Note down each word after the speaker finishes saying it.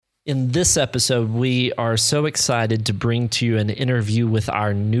In this episode, we are so excited to bring to you an interview with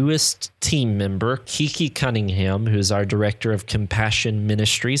our newest team member, Kiki Cunningham, who is our Director of Compassion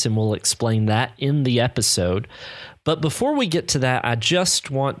Ministries, and we'll explain that in the episode. But before we get to that, I just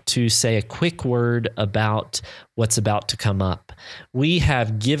want to say a quick word about what's about to come up. We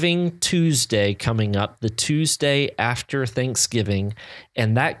have Giving Tuesday coming up, the Tuesday after Thanksgiving,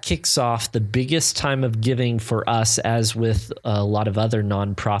 and that kicks off the biggest time of giving for us, as with a lot of other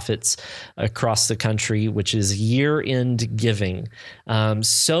nonprofits across the country, which is year-end giving.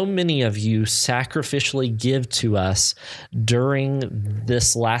 So many of you sacrificially give to us during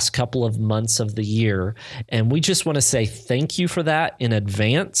this last couple of months of the year, and we just want to say thank you for that in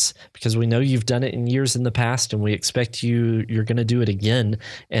advance, because we know you've done it in years in the past, and we expect you're going to do it again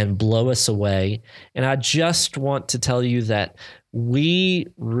and blow us away. And I just want to tell you that we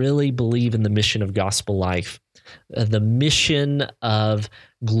really believe in the mission of Gospel Life, the mission of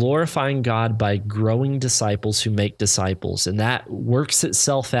glorifying God by growing disciples who make disciples. And that works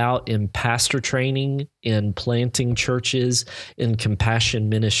itself out in pastor training, in planting churches, in compassion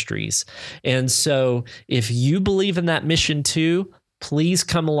ministries. And so if you believe in that mission too, please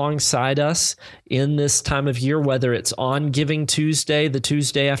come alongside us in this time of year, whether it's on Giving Tuesday, the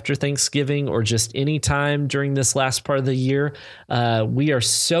Tuesday after Thanksgiving, or just any time during this last part of the year. We are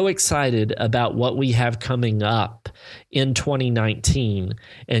so excited about what we have coming up in 2019.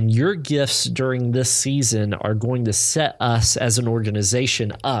 And your gifts during this season are going to set us as an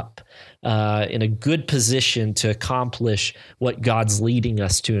organization up in a good position to accomplish what God's leading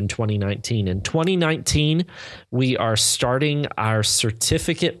us to in 2019. In 2019, we are starting our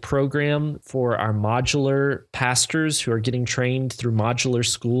certificate program for our modular pastors who are getting trained through modular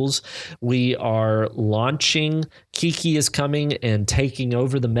schools. We are launching, Kiki is coming and taking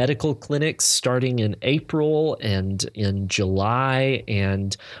over the medical clinics starting in April and in July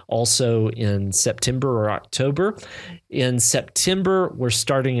and also in September or October. In September, we're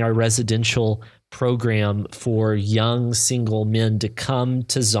starting our residential program for young single men to come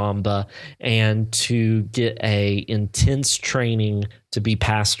to Zomba and to get a intense training to be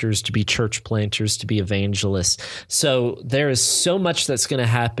pastors, to be church planters, to be evangelists. So there is so much that's going to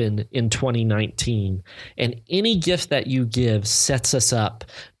happen in 2019. And any gift that you give sets us up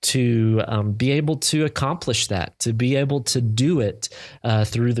to be able to accomplish that, to be able to do it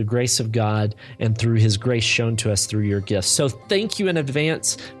through the grace of God and through his grace shown to us through your gifts. So thank you in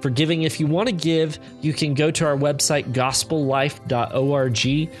advance for giving. If you want to give, you can go to our website,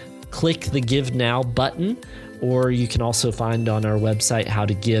 gospellife.org, click the Give Now button, or you can also find on our website how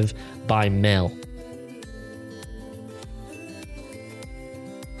to give by mail.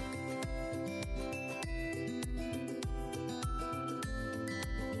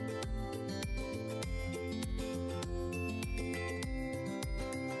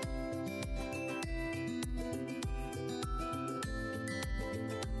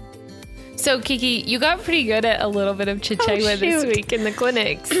 So, Kiki, you got pretty good at a little bit of Chichewa this week in the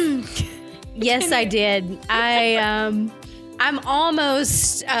clinics. Yes, I did. I'm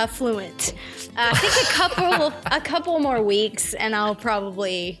almost fluent. I think a couple more weeks, and I'll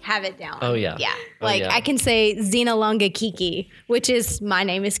probably have it down. Oh yeah, yeah. I can say Zinalunga Kiki, which is my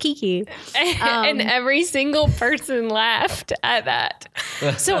name is Kiki, and every single person laughed at that.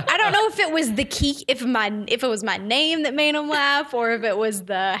 So I don't know if it was the Kiki, if it was my name that made them laugh, or if it was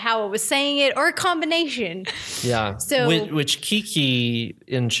how it was saying it, or a combination. Yeah. So which Kiki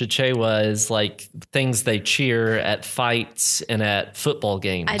in Chichewa is like things they cheer at fights and at football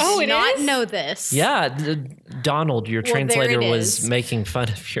games. I did not know this. Yeah, Donald, your translator, was making fun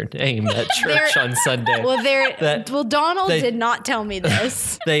of your name at church on Sunday. Donald did not tell me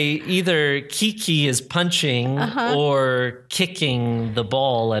this. They either Kiki is punching or kicking the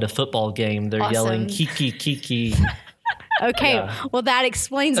ball at a football game. They're yelling Kiki, Kiki. Okay, well, that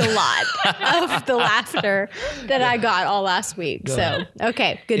explains a lot of the laughter that I got all last week. So,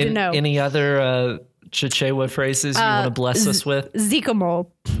 okay, good to know. Any other Chichewa phrases you want to bless us with?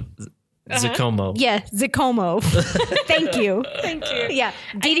 Zikomo. Zikomo. Yeah, Zikomo. Thank you. Thank you. Yeah,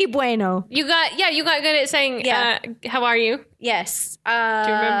 Didi Bueno. You got good at saying, how are you? Yes. Do you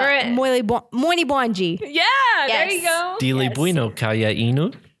remember it? Moini Buanji. Yeah, yes. There you go. Dili Bueno, Kaya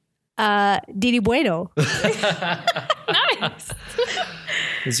Inu. Didi Bueno. Nice.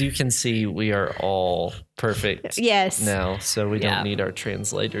 As you can see, we are all perfect now, so we don't need our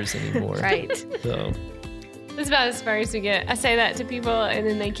translators anymore. Right. So That's about as far as we get. I say that to people, and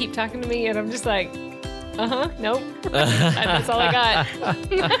then they keep talking to me, and I'm just like, nope. That's all I got.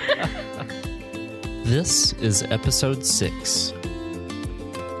 This is episode 6.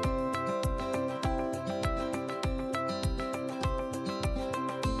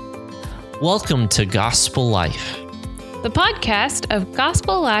 Welcome to Gospel Life, the podcast of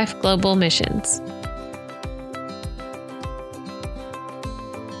Gospel Life Global Missions.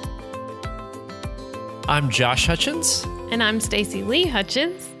 I'm Josh Hutchins. And I'm Stacy Lee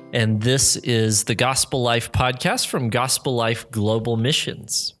Hutchins. And this is the Gospel Life podcast from Gospel Life Global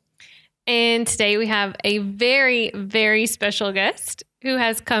Missions. And today we have a very, very special guest who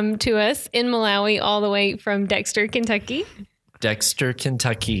has come to us in Malawi all the way from Dexter, Kentucky. Dexter,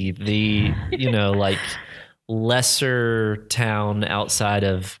 Kentucky, the, lesser town outside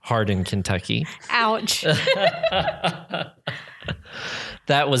of Hardin, Kentucky. Ouch. That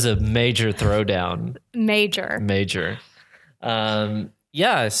was a major throwdown. Major.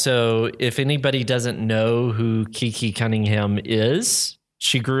 So if anybody doesn't know who Kiki Cunningham is,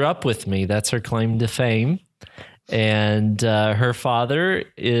 she grew up with me. That's her claim to fame. And her father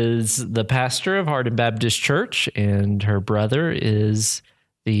is the pastor of Hardin Baptist Church, and her brother is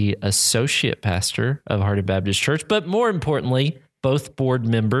the associate pastor of Hardin Baptist Church. But more importantly, both board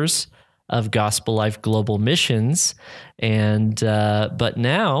members of Gospel Life Global Missions. And but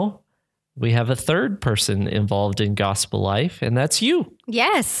now we have a third person involved in Gospel Life, and that's you.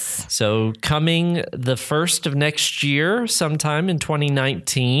 Yes. So coming the first of next year, sometime in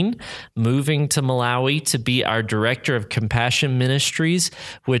 2019, moving to Malawi to be our director of Compassion Ministries,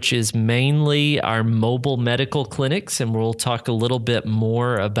 which is mainly our mobile medical clinics. And we'll talk a little bit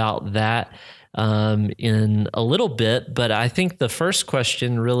more about that in a little bit. But I think the first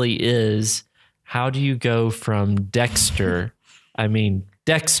question really is, how do you go from Dexter,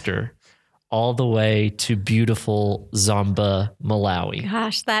 all the way to beautiful Zomba, Malawi?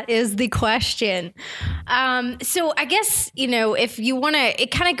 Gosh, that is the question. So I guess, if you want to,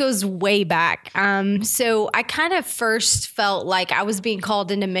 it kind of goes way back. So I kind of first felt like I was being called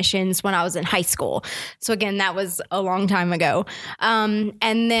into missions when I was in high school. So again, that was a long time ago. And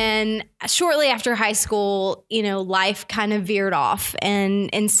then shortly after high school, life kind of veered off. And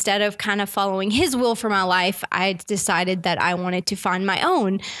instead of kind of following his will for my life, I decided that I wanted to find my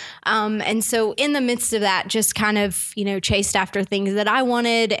own. And so in the midst of that, just kind of, chased after things that I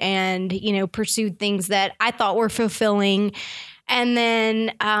wanted and, pursued things that I thought were fulfilling. And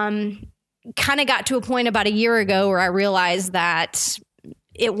then kind of got to a point about a year ago where I realized that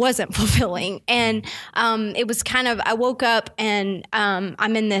it wasn't fulfilling. And it was I woke up and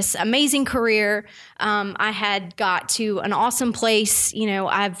I'm in this amazing career. I had got to an awesome place.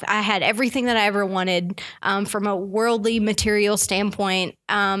 I had everything that I ever wanted from a worldly material standpoint.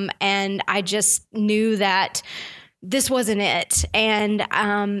 And I just knew that this wasn't it. And,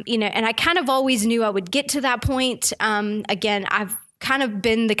 and I kind of always knew I would get to that point. Again, I've kind of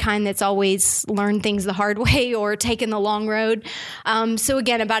been the kind that's always learned things the hard way or taken the long road. So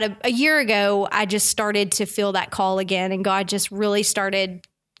again, about a year ago, I just started to feel that call again, and God just really started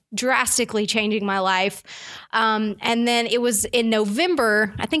drastically changing my life. And then it was in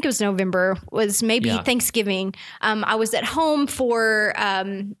November, was maybe Thanksgiving. I was at home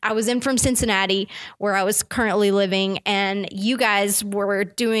I was in from Cincinnati, where I was currently living, and you guys were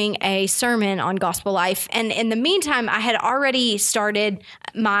doing a sermon on Gospel Life. And in the meantime, I had already started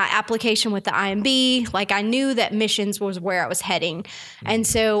my application with the IMB. Like, I knew that missions was where I was heading. And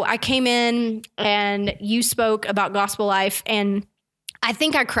so I came in and you spoke about Gospel Life, and I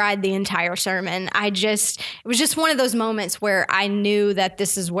think I cried the entire sermon. It was just one of those moments where I knew that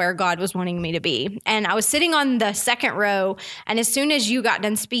this is where God was wanting me to be. And I was sitting on the second row, and as soon as you got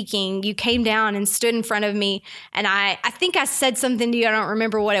done speaking, you came down and stood in front of me. And I think I said something to you. I don't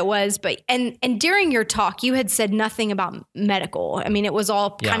remember what it was, but and during your talk, you had said nothing about medical. I mean, it was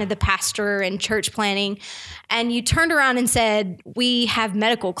all kind of the pastor and church planning. And you turned around and said, "We have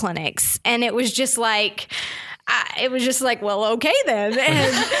medical clinics." And it was just like, well, okay then.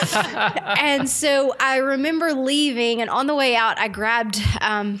 And so I remember leaving, and on the way out, I grabbed,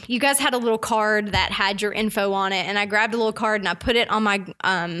 you guys had a little card that had your info on it. And I grabbed a little card and I put it on my,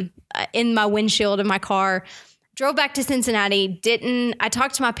 in my windshield of my car, drove back to Cincinnati. I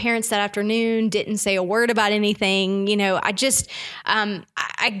talked to my parents that afternoon, didn't say a word about anything. I just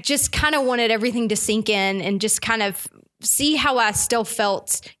kind of wanted everything to sink in and just kind of see how I still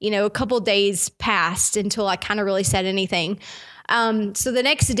felt. A couple days passed until I kind of really said anything. So the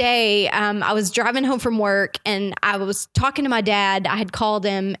next day, I was driving home from work, and I was talking to my dad. I had called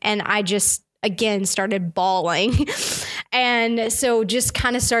him, and I just, again, started bawling. And so just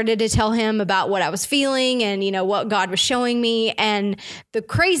kind of started to tell him about what I was feeling and, what God was showing me. And the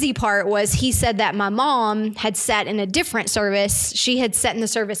crazy part was, he said that my mom had sat in a different service. She had sat in the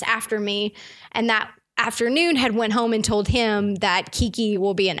service after me, and that afternoon had went home and told him that Kiki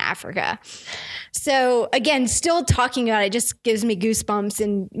will be in Africa. So again, still talking about it just gives me goosebumps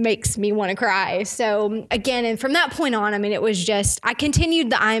and makes me want to cry. So again, and from that point on, I mean, it was just, I continued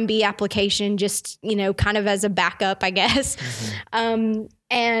the IMB application just, kind of as a backup, I guess. Mm-hmm.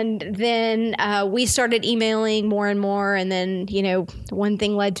 And then we started emailing more and more. And then, one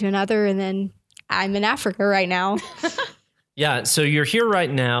thing led to another. And then I'm in Africa right now. Yeah, so you're here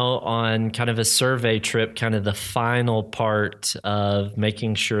right now on kind of a survey trip, kind of the final part of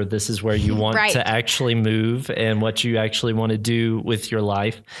making sure this is where you want to actually move and what you actually want to do with your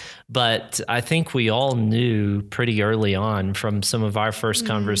life. But I think we all knew pretty early on from some of our first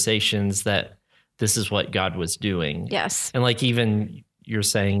conversations that this is what God was doing. Yes. And like even you're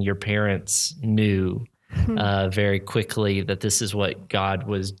saying your parents knew very quickly that this is what God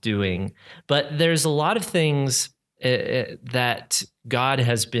was doing. But there's a lot of things that God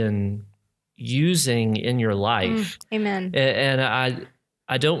has been using in your life. Amen. And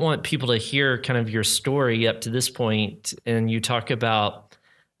I don't want people to hear kind of your story up to this point. And you talk about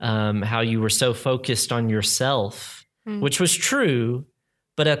how you were so focused on yourself, which was true.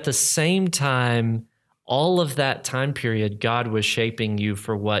 But at the same time, all of that time period, God was shaping you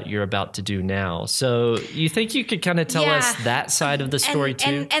for what you're about to do now. So you think you could kind of tell us that side of the story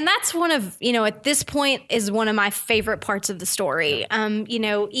too? And that's one of, at this point is one of my favorite parts of the story.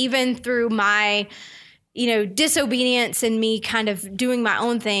 Even through my, disobedience and me kind of doing my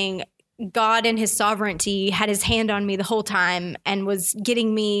own thing, God in his sovereignty had his hand on me the whole time and was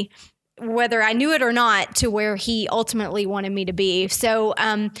getting me, whether I knew it or not, to where he ultimately wanted me to be. So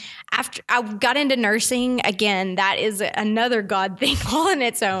after I got into nursing, again, that is another God thing all on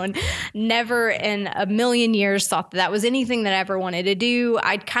its own. Never in a million years thought that was anything that I ever wanted to do.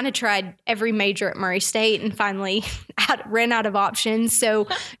 I kind of tried every major at Murray State and finally ran out of options. So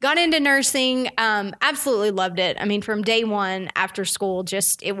got into nursing, absolutely loved it. I mean, from day one after school,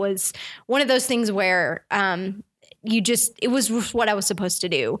 it was one of those things where it was what I was supposed to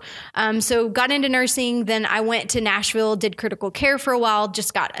do. So got into nursing. Then I went to Nashville, did critical care for a while,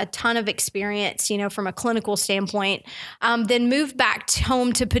 just got a ton of experience, from a clinical standpoint. Then moved back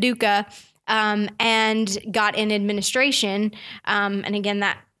home to Paducah, and got in administration. And again,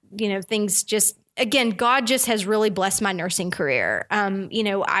 that, things just, again, God just has really blessed my nursing career.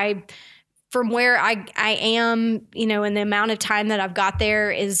 From where I am, and the amount of time that I've got there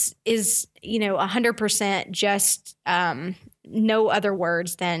is 100% just no other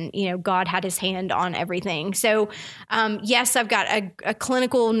words than, God had his hand on everything. So, yes, I've got a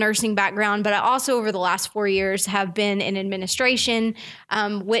clinical nursing background, but I also over the last 4 years have been in administration,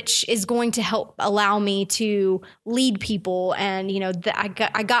 which is going to help allow me to lead people. And,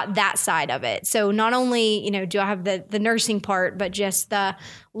 I got that side of it. So not only, do I have the nursing part, but just the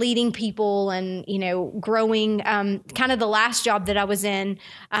leading people and, growing, kind of the last job that I was in,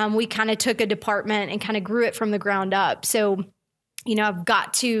 we kind of took a department and kind of grew it from the ground up. So, I've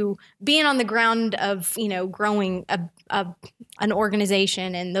got to being on the ground of, growing an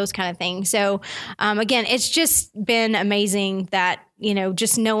organization and those kind of things. So, again, it's just been amazing that,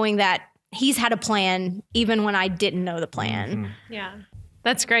 just knowing that he's had a plan even when I didn't know the plan. Mm-hmm. Yeah.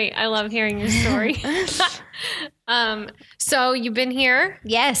 That's great. I love hearing your story. So you've been here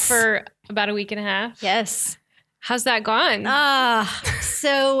for about a week and a half. Yes. How's that gone?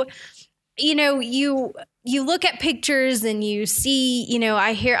 So, you look at pictures and you see,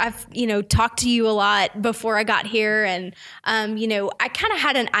 I've talked to you a lot before I got here. And, I kind of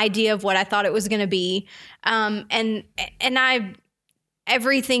had an idea of what I thought it was going to be.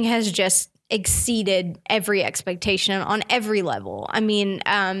 Everything has just exceeded every expectation on every level. I mean,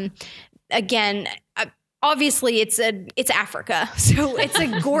 again, obviously it's Africa. So it's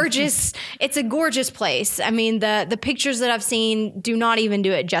a gorgeous place. I mean, the pictures that I've seen do not even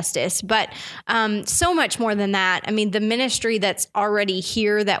do it justice, but so much more than that. I mean, the ministry that's already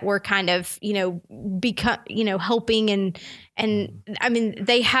here that we're kind of, helping and I mean,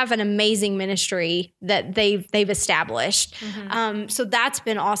 they have an amazing ministry that they've established. Mm-hmm. So that's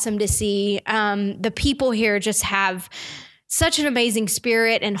been awesome to see. The people here just have such an amazing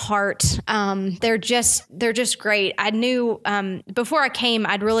spirit and heart. They're just great. I knew before I came,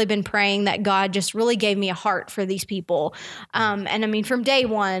 I'd really been praying that God just really gave me a heart for these people. And I mean, from day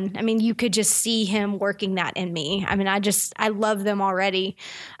one, I mean, you could just see him working that in me. I mean, I love them already.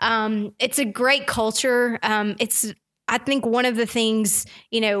 It's a great culture. I think one of the things,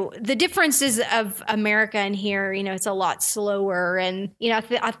 the differences of America and here, it's a lot slower. And,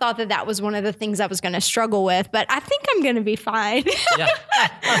 I thought that was one of the things I was going to struggle with, but I think I'm going to be fine. Yeah.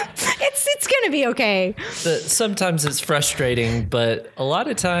 It's going to to be okay. Sometimes it's frustrating, but a lot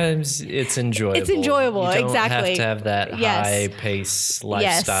of times it's enjoyable. It's enjoyable, you don't exactly. have to have that high-pace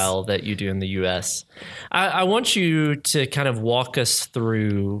lifestyle that you do in the U.S. I want you to kind of walk us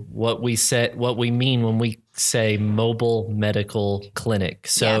through what we mean when we say mobile medical clinic.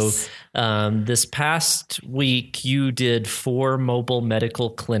 So this past week, you did 4 mobile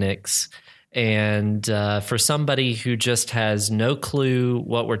medical clinics. And for somebody who just has no clue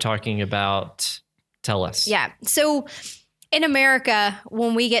what we're talking about, tell us. Yeah. So in America,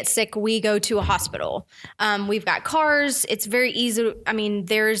 when we get sick, we go to a hospital. We've got cars. It's very easy. I mean,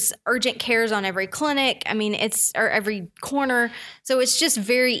 there's urgent cares on every clinic. I mean, or every corner. So it's just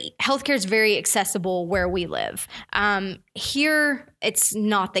healthcare is very accessible where we live. Here, it's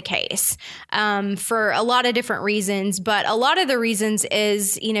not the case for a lot of different reasons. But a lot of the reasons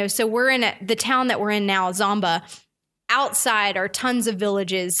is, so we're in the town that we're in now, Zamba. Outside are tons of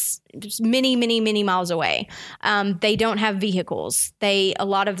villages, many, many, many miles away. They don't have vehicles. A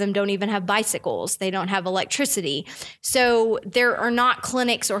lot of them don't even have bicycles. They don't have electricity. So there are not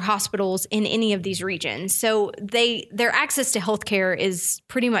clinics or hospitals in any of these regions. So their access to healthcare is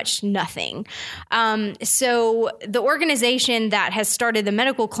pretty much nothing. So the organization that has started the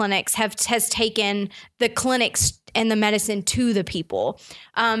medical clinics has taken the clinics and the medicine to the people.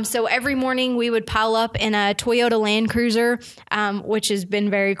 So every morning we would pile up in a Toyota Land Cruiser, which has been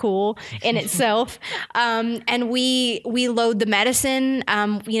very cool in itself. And we load the medicine.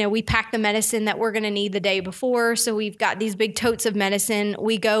 We pack the medicine that we're going to need the day before. So we've got these big totes of medicine.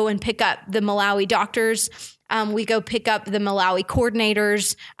 We go and pick up the Malawi doctors. We go pick up the Malawi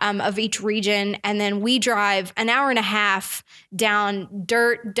coordinators of each region, and then we drive an hour and a half down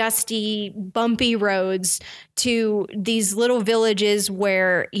dirt, dusty, bumpy roads to these little villages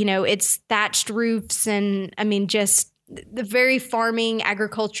where, it's thatched roofs and, just the very farming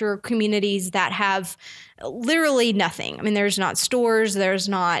agriculture communities that have literally nothing. I mean, there's not stores, there's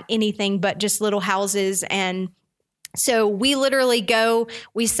not anything but just little houses. And so we literally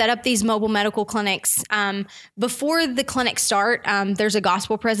we set up these mobile medical clinics. Before the clinics start, there's a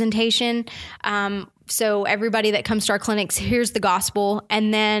gospel presentation. So everybody that comes to our clinics hears the gospel.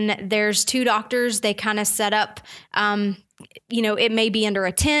 And then there's 2 doctors. They kind of set up, it may be under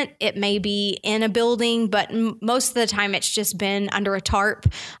a tent, it may be in a building, but most of the time it's just been under a tarp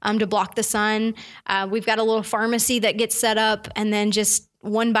to block the sun. We've got a little pharmacy that gets set up, and then just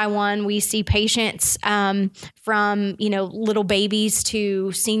one by one, we see patients from, little babies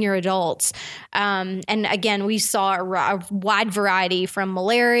to senior adults. And again, we saw a wide variety from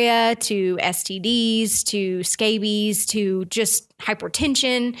malaria to STDs to scabies to just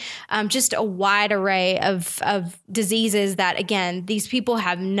hypertension, just a wide array of diseases that, again, these people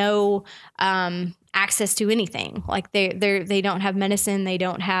have no access to anything. Like they don't have medicine, they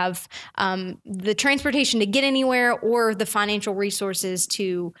don't have the transportation to get anywhere, or the financial resources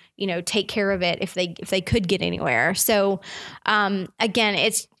to take care of it if they could get anywhere. So again,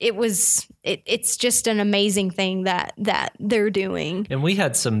 it's just an amazing thing that they're doing. And we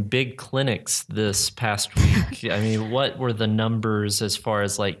had some big clinics this past week. I mean, what were the numbers as far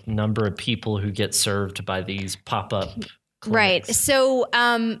as like number of people who get served by these pop-up clinics? Right. So,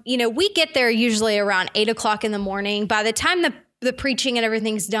 we get there usually around 8:00 in the morning. By the time the preaching and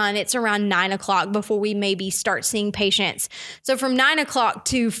everything's done, it's around 9:00 before we maybe start seeing patients. So from 9:00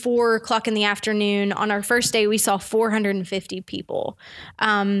 to 4:00 in the afternoon on our first day, we saw 450 people.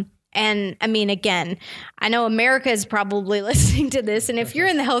 And I mean, again, I know America is probably listening to this, and if you're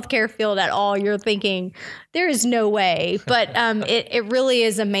in the healthcare field at all, you're thinking there is no way. But it really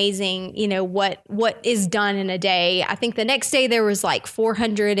is amazing, what is done in a day. I think the next day there was like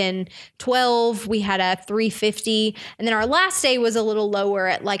 412. We had a 350, and then our last day was a little lower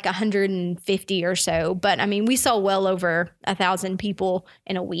at like 150 or so. But I mean, we saw well over 1,000 people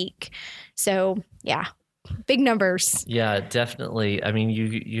in a week. So yeah. Big numbers. Yeah, definitely. I mean,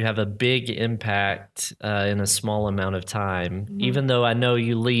 you have a big impact in a small amount of time, even though I know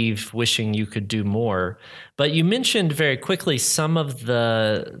you leave wishing you could do more. But you mentioned very quickly some of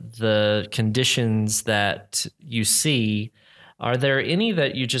the conditions that you see. Are there any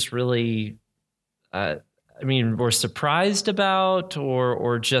that you just really were surprised about,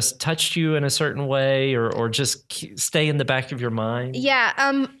 or just touched you in a certain way, or just stay in the back of your mind? Yeah.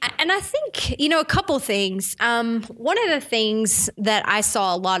 And I think, a couple things. One of the things that I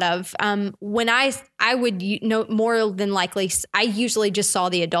saw a lot of, when I would more than likely, I usually just saw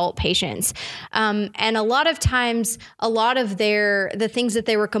the adult patients. And a lot of times, a lot of the things that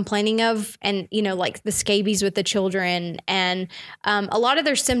they were complaining of, and, like the scabies with the children, and a lot of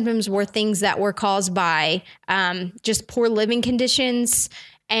their symptoms were things that were caused by just poor living conditions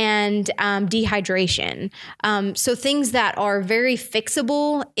and dehydration. So things that are very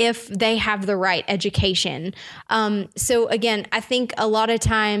fixable if they have the right education. So again, I think a lot of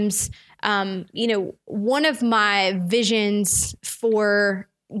times, one of my visions for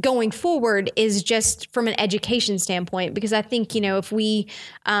going forward is just from an education standpoint, because I think, if we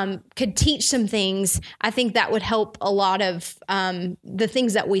could teach some things, I think that would help a lot of the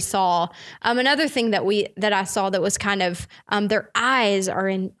things that we saw. Another thing that I saw that was kind of their eyes are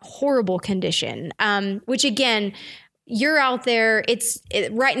in horrible condition, which again, you're out there.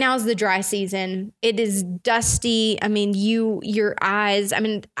 Right now is the dry season. It is dusty. I mean, your eyes,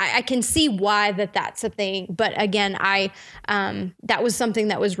 I can see why that's a thing. But again, that was something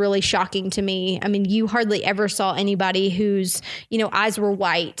that was really shocking to me. I mean, you hardly ever saw anybody whose, eyes were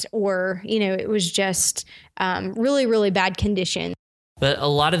white or, it was just really, really bad condition. But a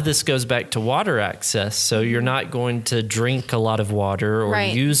lot of this goes back to water access. So you're not going to drink a lot of water or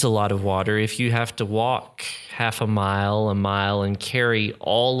use a lot of water if you have to walk half a mile, and carry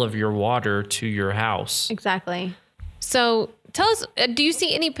all of your water to your house. Exactly. So tell us, do you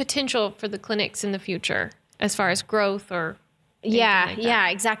see any potential for the clinics in the future as far as growth or? Yeah,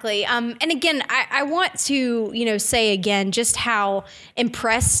 exactly. And again, I want to, say again, just how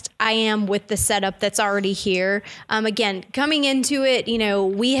impressed I am with the setup that's already here. Again, coming into it,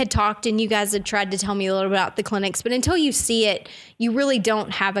 we had talked and you guys had tried to tell me a little bit about the clinics, but until you see it, you really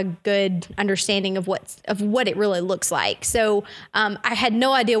don't have a good understanding of what it really looks like. So I had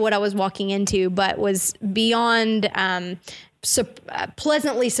no idea what I was walking into, but was beyond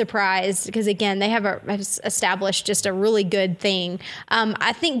pleasantly surprised because again, they have established just a really good thing.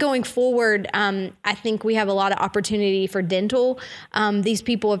 I think going forward, I think we have a lot of opportunity for dental. These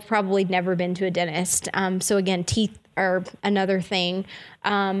people have probably never been to a dentist. So again, teeth are another thing.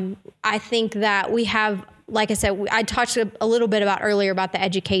 I think that we have, like I said, I talked a little bit earlier about the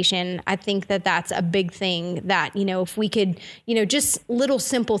education. I think that that's a big thing that, if we could, just little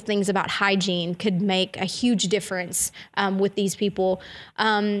simple things about hygiene could make a huge difference with these people.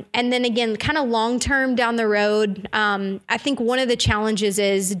 And then again, kind of long-term down the road, I think one of the challenges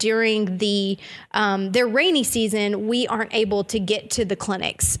is during their rainy season, we aren't able to get to the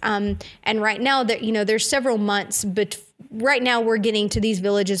clinics. And right now, there's several months, but right now we're getting to these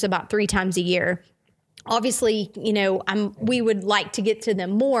villages about 3 times a year. Obviously, we would like to get to them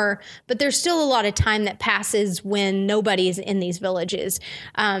more, but there's still a lot of time that passes when nobody is in these villages.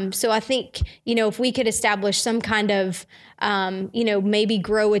 So I think, if we could establish some kind of, maybe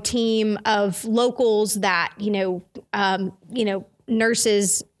grow a team of locals that,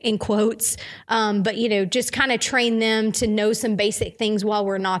 nurses in quotes, but, just kind of train them to know some basic things while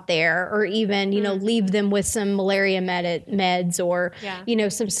we're not there, or even, leave them with some malaria meds or,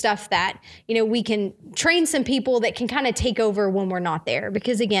 some stuff that, we can train some people that can kind of take over when we're not there.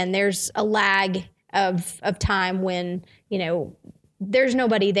 Because again, there's a lag of time when, there's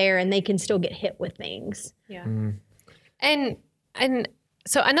nobody there and they can still get hit with things. Yeah. And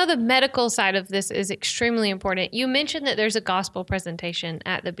so I know the medical side of this is extremely important. You mentioned that there's a gospel presentation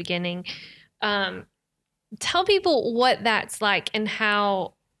at the beginning. Tell people what that's like and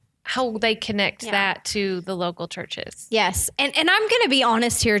how they connect that to the local churches. Yes. And I'm going to be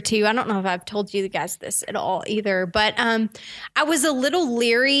honest here too. I don't know if I've told you guys this at all either, but I was a little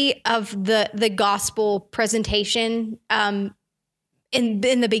leery of the gospel presentation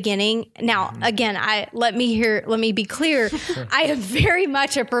in the beginning. Now, again, let me be clear. I am very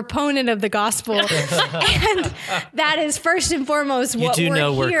much a proponent of the gospel. And that is first and foremost what we're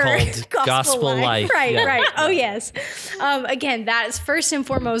called Gospel Life. Right, right. Oh, yes. Again, that is first and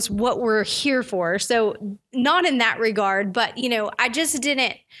foremost what we're here for. So not in that regard, but, I just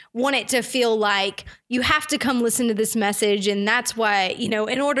didn't want it to feel like you have to come listen to this message. And that's why,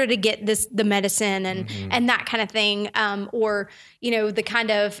 in order to get the medicine and that kind of thing, or, the kind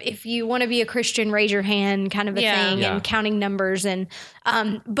of, if you want to be a Christian, raise your hand kind of a thing and counting numbers. And,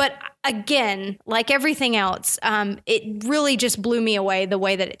 but again, like everything else, it really just blew me away the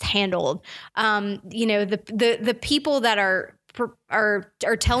way that it's handled. The people that are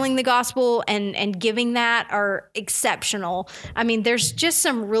telling the gospel and giving that are exceptional. I mean, there's just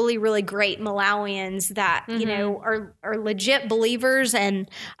some really, really great Malawians that, are legit believers and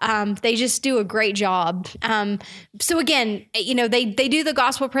they just do a great job. So again, they do the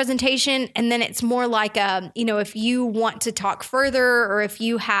gospel presentation and then it's more like, if you want to talk further or if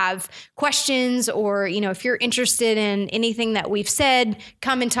you have questions or, if you're interested in anything that we've said,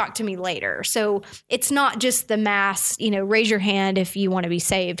 come and talk to me later. So it's not just the mass, raise your hand if you want to be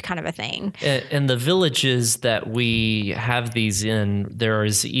saved, kind of a thing. And the villages that we have these in, there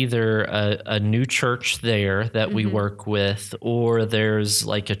is either a new church there that we work with, or there's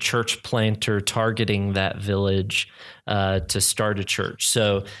like a church planter targeting that village to start a church.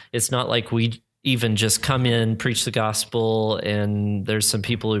 So it's not like we even just come in, preach the gospel, and there's some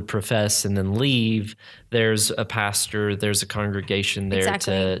people who profess and then leave. There's a pastor, there's a congregation there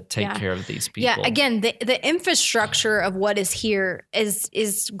to take care of these people. Yeah, again, the infrastructure of what is here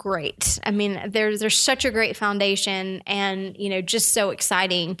is great. I mean, there's such a great foundation, and just so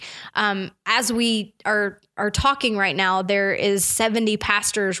exciting. As we are talking right now, there is 70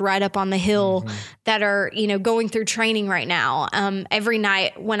 pastors right up on the hill that are going through training right now. Every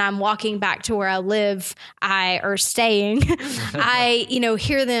night when I'm walking back to where I live, or staying, I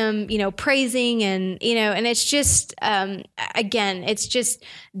hear them praising, and and it's just again, it's just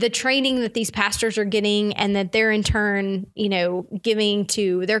the training that these pastors are getting, and that they're in turn giving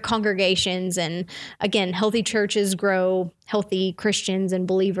to their congregations. And again, healthy churches grow healthy Christians and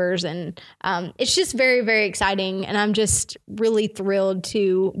believers, and it's just very, very exciting, and I'm just really thrilled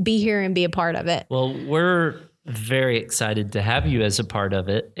to be here and be a part of it. Well, we're very excited to have you as a part of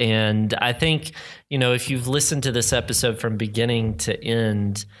it, and I think if you've listened to this episode from beginning to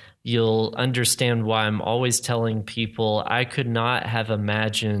end, you'll understand why I'm always telling people I could not have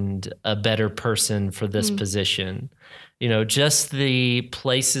imagined a better person for this position. Just the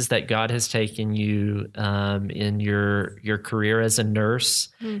places that God has taken you in your career as a nurse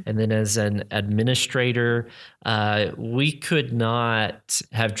and then as an administrator. We could not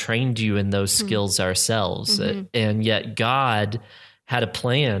have trained you in those skills ourselves. And yet God had a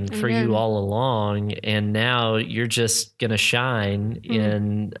plan for you all along, and now you're just going to shine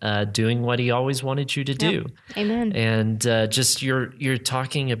in doing what he always wanted you to do. Amen. And just you're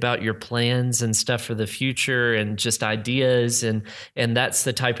talking about your plans and stuff for the future, and just ideas, and that's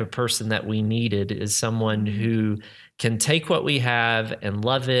the type of person that we needed, is someone who can take what we have and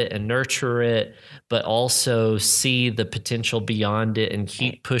love it and nurture it, but also see the potential beyond it and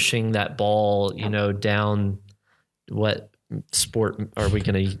keep pushing that ball, down what sport are we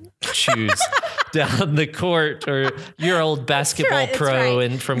going to choose? Down the court, or your old basketball pro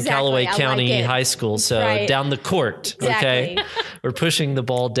and from Callaway County High School. So down the court, okay? We're pushing the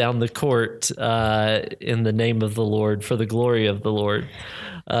ball down the court in the name of the Lord, for the glory of the Lord.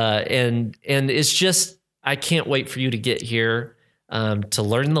 And it's just, I can't wait for you to get here to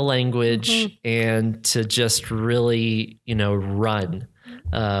learn the language and to just really, run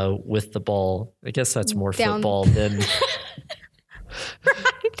with the ball. I guess that's more football than...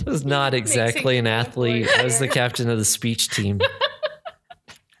 I was not exactly an athlete. I was the captain of the speech team.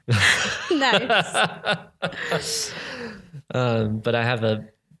 Nice. But I have a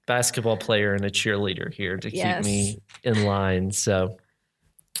basketball player and a cheerleader here to keep me in line. So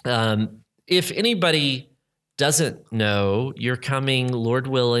if anybody doesn't know, you're coming, Lord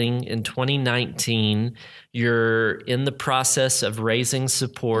willing, in 2019. You're in the process of raising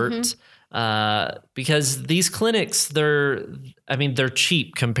support. Because these clinics, they're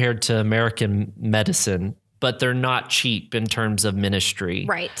cheap compared to American medicine, but they're not cheap in terms of ministry.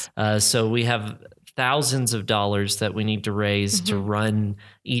 Right. So we have thousands of dollars that we need to raise to run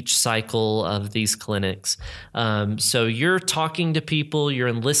each cycle of these clinics. So you're talking to people, you're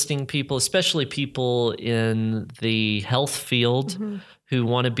enlisting people, especially people in the health field who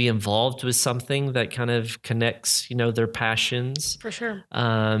want to be involved with something that kind of connects, their passions. For sure.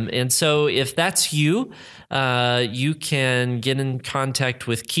 And so if that's you, you can get in contact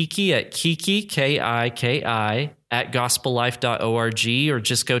with Kiki at Kiki, Kiki, at gospellife.org, or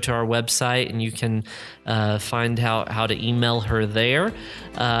just go to our website and you can find how to email her there.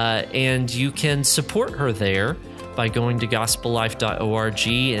 And you can support her there by going to gospellife.org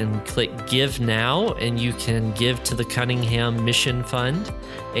and click Give Now, and you can give to the Cunningham Mission Fund,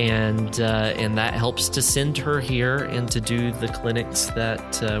 and that helps to send her here and to do the clinics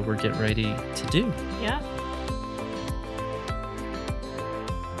that we're getting ready to do. Yeah.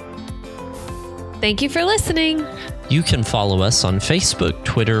 Thank you for listening. You can follow us on Facebook,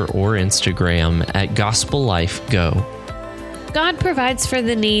 Twitter, or Instagram at Gospel Life Go. God provides for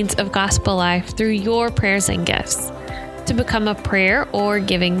the needs of Gospel Life through your prayers and gifts. To become a prayer or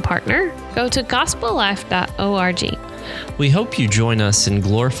giving partner, go to gospellife.org. We hope you join us in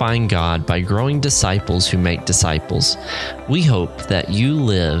glorifying God by growing disciples who make disciples. We hope that you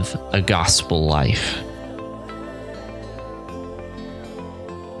live a gospel life.